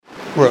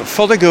We're at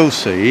Fothergill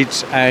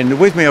Seeds, and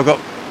with me I've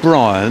got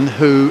Brian,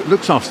 who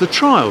looks after the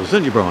trials,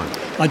 don't you, Brian?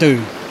 I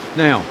do.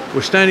 Now,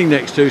 we're standing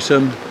next to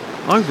some,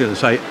 I'm going to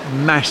say,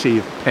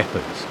 massive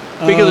peppers.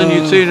 Bigger than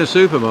you'd see in a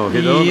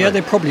supermarket, aren't Yeah, they?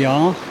 they probably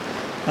are.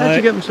 How'd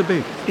you get them so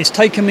big? It's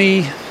taken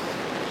me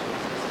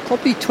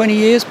probably 20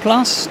 years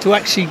plus to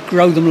actually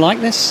grow them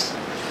like this.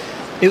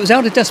 It was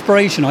out of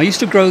desperation. I used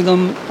to grow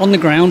them on the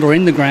ground or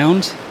in the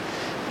ground,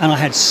 and I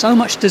had so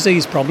much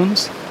disease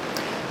problems.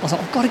 I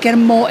thought, I've got to get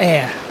them more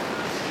air.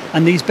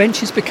 And these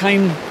benches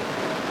became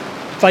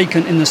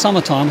vacant in the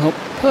summertime. I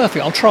thought,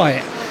 perfect, I'll try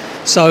it.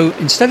 So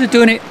instead of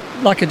doing it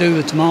like I do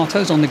with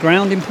tomatoes on the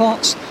ground in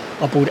pots,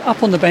 I brought it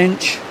up on the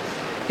bench.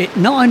 It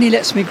not only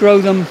lets me grow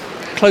them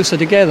closer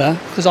together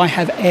because I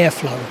have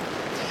airflow,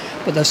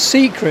 but the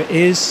secret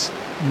is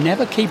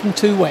never keep them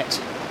too wet.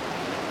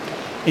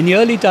 In the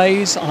early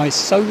days, I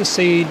sow the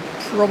seed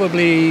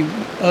probably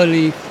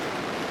early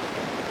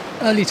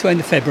to end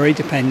of February,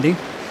 depending.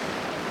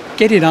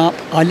 Get it up,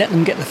 I let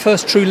them get the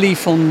first true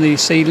leaf on the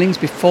seedlings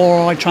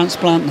before I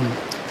transplant them.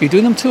 If you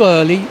do them too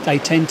early, they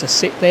tend to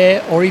sit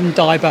there or even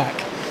die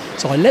back.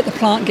 So I let the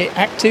plant get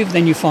active,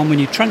 then you find when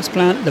you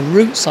transplant, the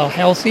roots are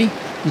healthy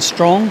and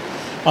strong.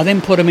 I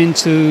then put them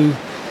into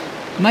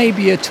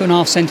maybe a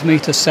 2.5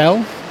 centimetre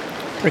cell,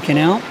 pricking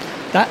out.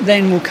 That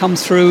then will come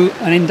through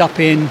and end up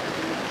in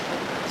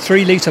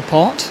 3 litre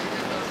pot,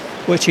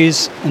 which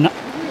is,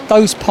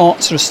 those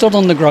pots are stood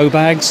on the grow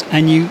bags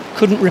and you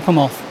couldn't rip them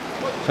off.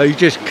 So you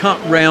just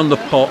cut round the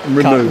pot and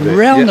remove it?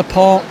 Round the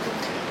pot.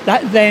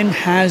 That then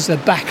has the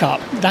backup.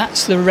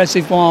 That's the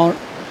reservoir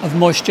of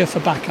moisture for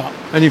backup.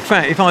 And in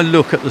fact, if I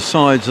look at the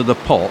sides of the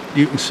pot,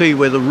 you can see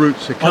where the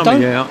roots are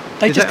coming out.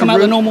 They Is just that come a out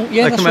the root? normal.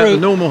 Yeah, they that's come out root.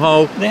 the normal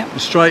hole, Yeah.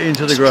 straight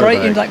into the grow bag.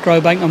 Straight into that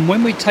grow bag. And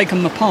when we take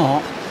them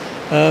apart,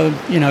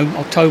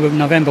 October,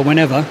 November,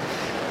 whenever,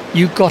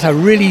 you've got to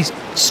really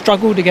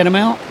struggle to get them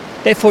out.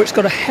 Therefore, it's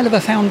got a hell of a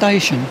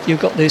foundation.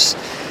 You've got this.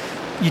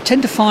 You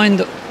tend to find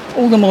that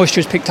all the moisture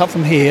is picked up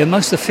from here.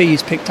 Most of the feed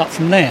is picked up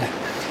from there.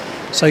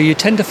 So you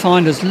tend to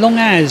find as long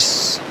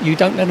as you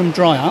don't let them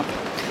dry up.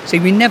 See,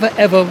 we never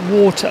ever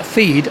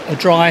feed a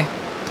dry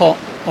pot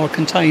or a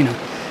container.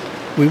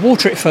 We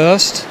water it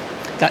first.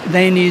 That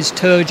then is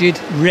turgid,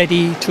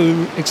 ready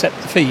to accept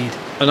the feed.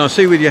 And I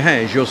see with your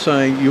hands, you're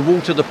saying you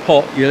water the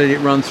pot, you let it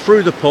run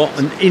through the pot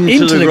and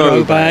into the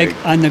grow bag.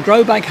 And the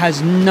grow bag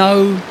has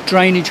no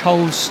drainage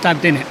holes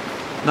stabbed in it.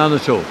 None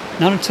at all?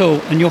 None at all.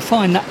 And you'll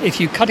find that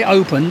if you cut it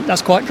open,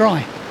 that's quite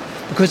dry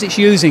because it's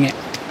using it.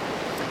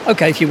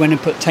 Okay, if you went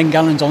and put 10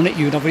 gallons on it,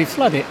 you'd obviously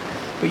flood it,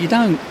 but you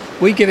don't.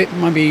 We give it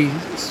maybe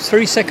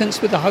 3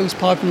 seconds with the hose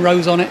pipe and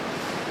rose on it,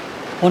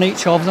 on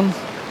each of them,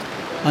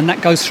 and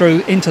that goes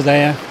through into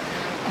there.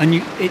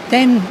 And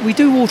then we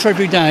do water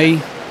every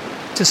day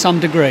to some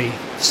degree.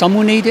 Some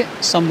will need it,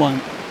 some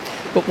won't.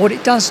 But what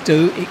it does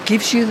do, it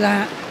gives you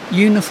that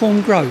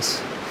uniform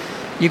growth.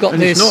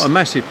 It's not a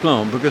massive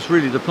plant because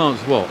really the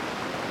plant's what?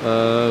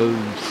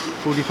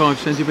 45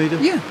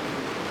 centimetre? Yeah.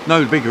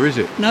 No bigger, is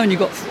it? No, and you've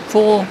got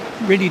 4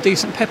 really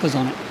decent peppers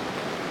on it.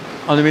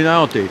 I mean, they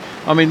are deep.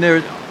 I mean,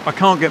 I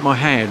can't get my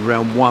hand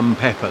around one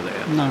pepper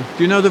there. No.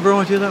 Do you know the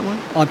variety of that one?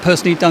 I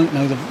personally don't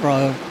know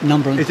the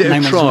number. Is it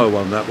a trial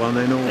one, that one?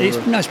 Then, or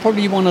it's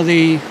probably one of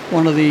the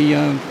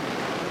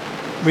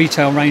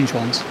retail range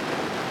ones.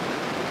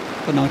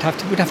 But no, we'd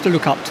have to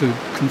look up to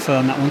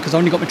confirm that one because I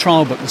only got my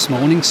trial book this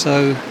morning.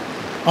 So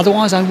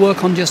otherwise, I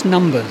work on just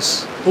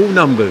numbers. All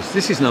numbers.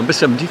 This is number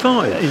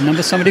 75. It is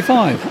number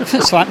 75.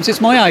 That's what happens. It's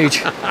my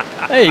age.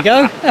 There you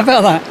go. How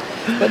about that?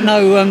 But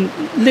no,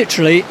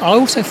 literally, I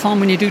also find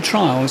when you do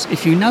trials,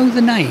 if you know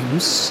the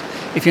names,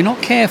 if you're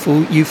not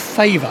careful, you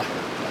favour.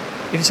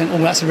 If you're saying, oh,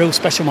 that's a real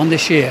special one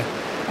this year,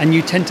 and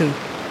you tend to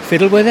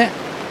fiddle with it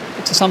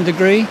to some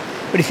degree.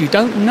 But if you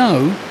don't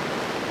know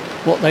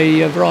what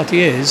the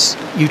variety is,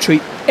 you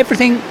treat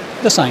everything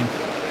the same.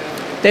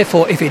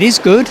 Therefore, if it is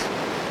good,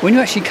 when you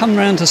actually come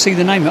around to see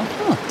the name, you're like,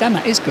 oh, damn,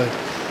 that is good.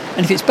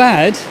 And if it's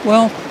bad,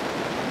 well,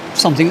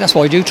 that's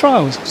why you do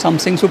trials. Some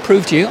things will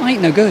prove to you, I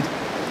ain't no good.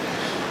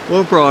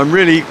 Well, Brian,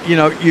 really,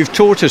 you've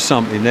taught us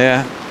something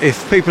there.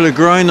 If people are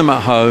growing them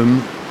at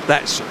home,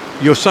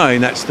 you're saying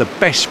that's the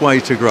best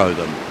way to grow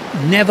them.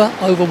 Never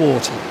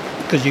overwater,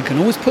 because you can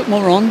always put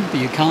more on,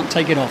 but you can't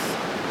take it off.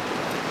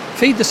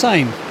 Feed the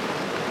same.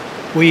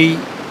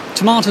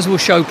 Tomatoes will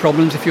show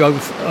problems if you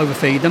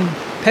overfeed them.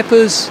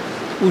 Peppers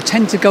will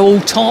tend to go all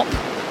top,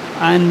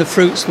 and the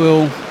fruits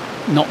will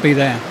not be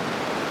there.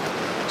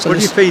 So what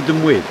do you feed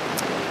them with?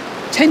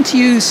 Tend to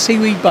use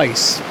seaweed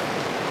base.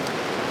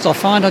 So I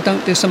find I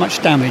don't do so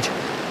much damage.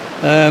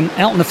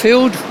 Out in the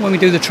field, when we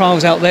do the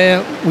trials out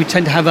there, we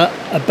tend to have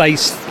a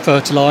base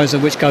fertiliser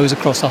which goes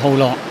across the whole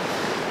lot.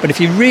 But if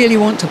you really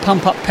want to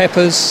pump up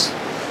peppers,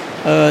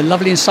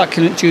 lovely and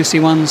succulent juicy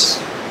ones,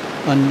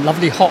 and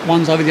lovely hot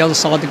ones over the other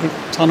side of the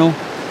tunnel,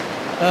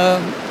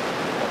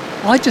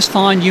 I just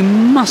find you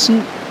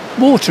mustn't,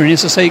 watering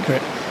is the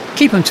secret.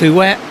 Keep them too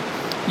wet,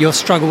 you'll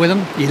struggle with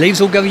them, your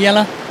leaves will go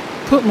yellow.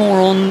 Put more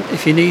on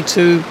if you need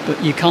to,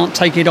 but you can't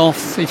take it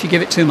off if you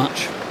give it too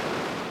much.